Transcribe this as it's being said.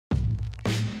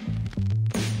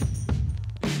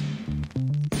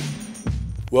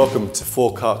Welcome to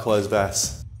 4 Cart Close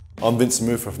Vasse. I'm Vincent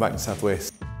Mufra from Acton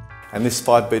Southwest, and this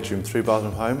 5-bedroom,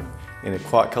 3-bathroom home in a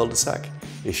quiet cul-de-sac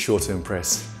is sure to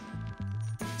impress.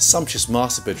 Sumptuous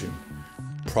master bedroom,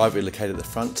 privately located at the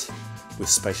front with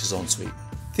spacious ensuite.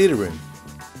 Theatre room,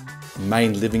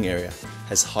 main living area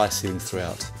has high ceilings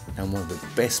throughout, and one of the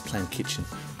best planned kitchen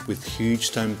with huge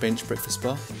stone bench breakfast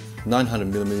bar,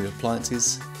 900mm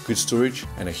appliances, good storage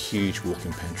and a huge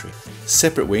walk-in pantry.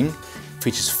 Separate wing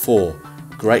features 4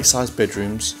 great sized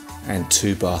bedrooms and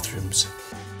 2 bathrooms.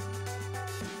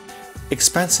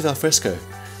 Expansive alfresco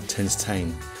to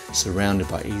entertain, surrounded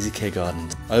by easy care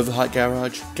gardens. Overheight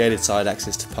garage, gated side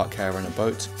access to park caravan and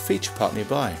boat, feature park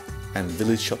nearby, and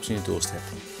village shops on your doorstep.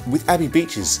 With Abbey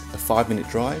Beaches, a 5-minute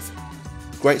drive,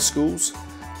 great schools,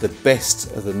 the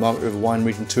best of the Margaret River Wine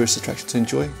Region tourist attraction to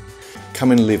enjoy, come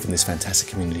and live in this fantastic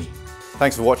community.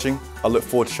 Thanks for watching. I look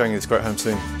forward to showing you this great home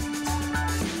soon.